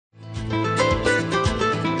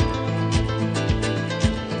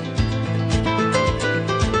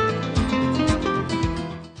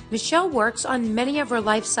Michelle works on many of her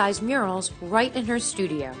life-size murals right in her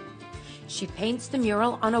studio. She paints the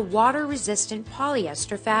mural on a water-resistant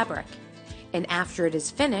polyester fabric, and after it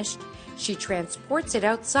is finished, she transports it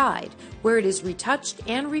outside, where it is retouched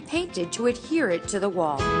and repainted to adhere it to the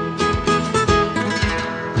wall.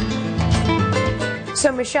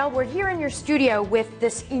 So Michelle, we're here in your studio with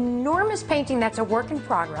this enormous painting that's a work in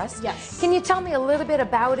progress. Yes. Can you tell me a little bit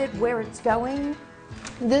about it, where it's going?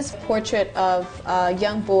 This portrait of a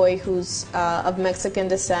young boy who's of Mexican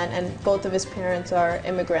descent, and both of his parents are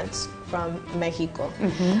immigrants from Mexico.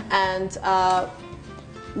 And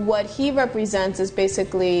what he represents is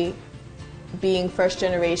basically being first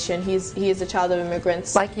generation. He is a child of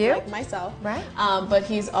immigrants, like you, like myself, right? But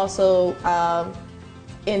he's also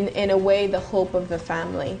in a way the hope of the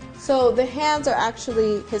family. So the hands are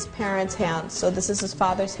actually his parents' hands. So this is his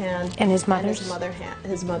father's hand and his mother's,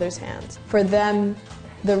 his mother's hands. For them,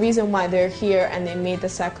 the reason why they're here and they made the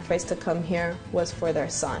sacrifice to come here was for their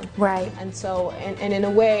son. Right. And so, and in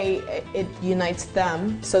a way, it unites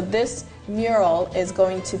them. So this mural is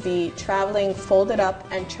going to be traveling, folded up,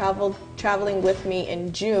 and traveling with me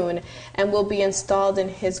in June, and will be installed in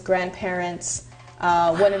his grandparents'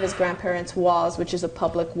 one of his grandparents' walls, which is a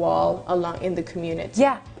public wall along in the community.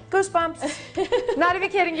 Yeah, goosebumps. Not even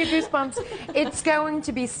kidding you, goosebumps. It's going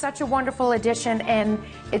to be such a wonderful addition, and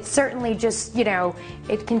it's certainly just, you know,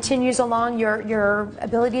 it continues along your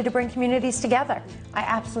ability to bring communities together. I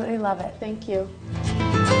absolutely love it. Thank you.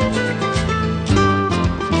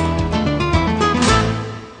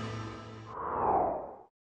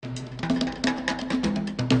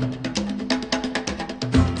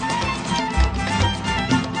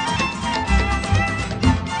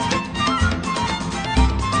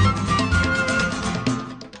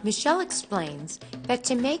 Michelle explains that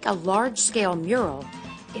to make a large-scale mural,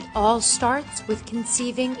 it all starts with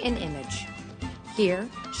conceiving an image. Here,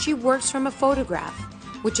 she works from a photograph,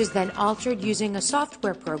 which is then altered using a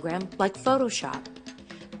software program like Photoshop.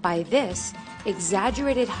 By this,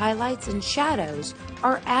 exaggerated highlights and shadows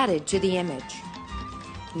are added to the image.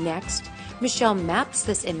 Next, Michelle maps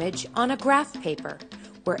this image on a graph paper,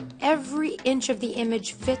 where every inch of the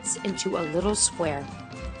image fits into a little square.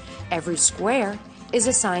 Every square is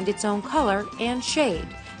assigned its own color and shade,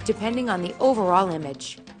 depending on the overall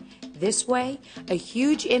image. This way, a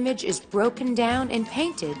huge image is broken down and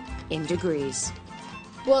painted in degrees.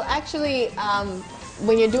 Well, actually,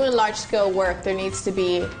 when you're doing large-scale work, there needs to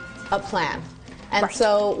be a plan. And right.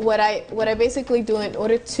 So what I basically do in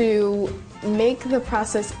order to make the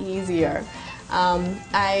process easier,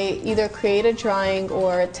 I either create a drawing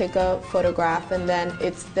or take a photograph, and then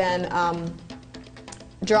it's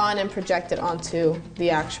drawn and projected onto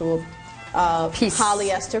the actual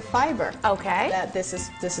polyester fiber. Okay. That this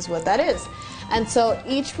is what that is. And so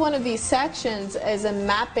each one of these sections is a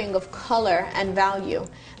mapping of color and value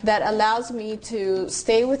that allows me to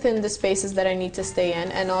stay within the spaces that I need to stay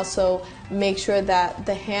in, and also make sure that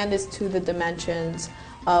the hand is to the dimensions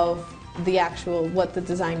of the actual what the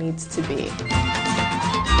design needs to be.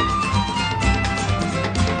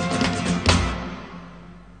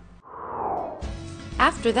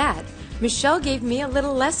 After that, Michelle gave me a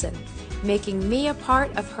little lesson, making me a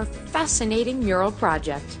part of her fascinating mural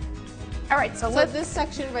project. All right, so this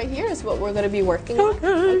section right here is what we're going to be working on,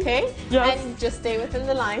 okay? Yes. And just stay within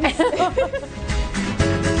the lines.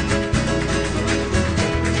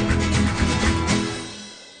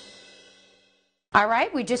 All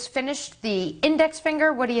right, we just finished the index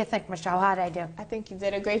finger. What do you think, Michelle? How did I do? I think you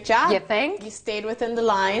did a great job. You think? You stayed within the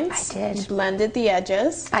lines. I did. You blended the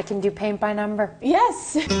edges. I can do paint by number.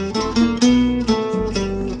 Yes.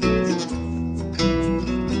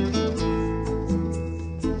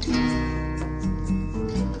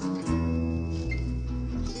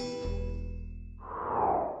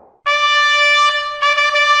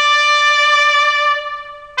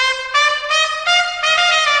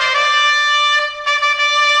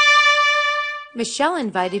 Michelle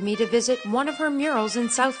invited me to visit one of her murals in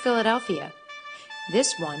South Philadelphia.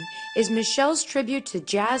 This one is Michelle's tribute to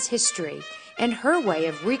jazz history and her way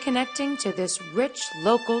of reconnecting to this rich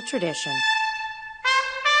local tradition.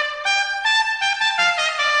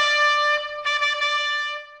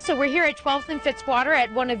 So we're here at 12th and Fitzwater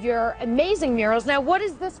at one of your amazing murals. Now, what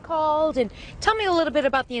is this called? And tell me a little bit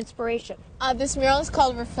about the inspiration. This mural is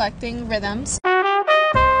called Reflecting Rhythms.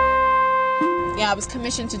 Yeah, I was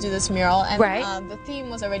commissioned to do this mural, and right. The theme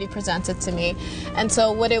was already presented to me. And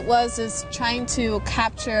so what it was is trying to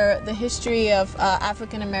capture the history of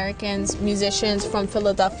African Americans, musicians from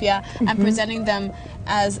Philadelphia, and presenting them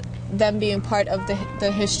as them being part of the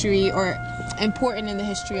history, or important in the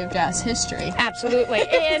history of jazz history. Absolutely.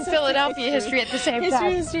 And Philadelphia history at the same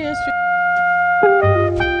time. History.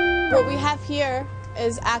 What we have here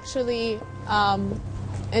is actually an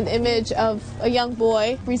image of a young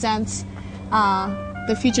boy presents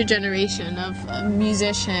the future generation of a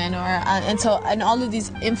musician, and all of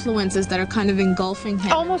these influences that are kind of engulfing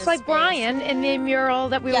him. Almost like Brian in the mural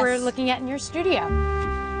that we were looking at in your studio.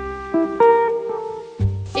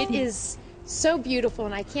 It is so beautiful,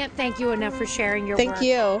 and I can't thank you enough for sharing your work. Thank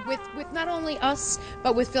you. With not only us,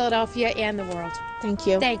 but with Philadelphia and the world. Thank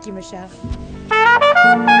you. Thank you, Michelle.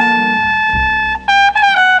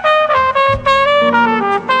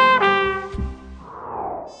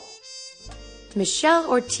 Michelle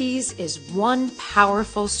Ortiz is one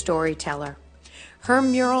powerful storyteller. Her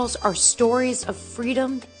murals are stories of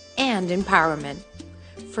freedom and empowerment.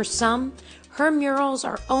 For some, her murals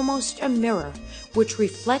are almost a mirror, which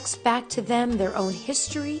reflects back to them their own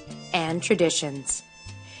history and traditions.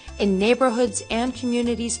 In neighborhoods and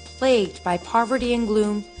communities plagued by poverty and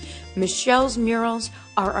gloom, Michelle's murals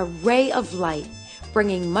are a ray of light,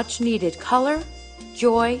 bringing much-needed color,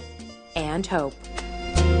 joy, and hope.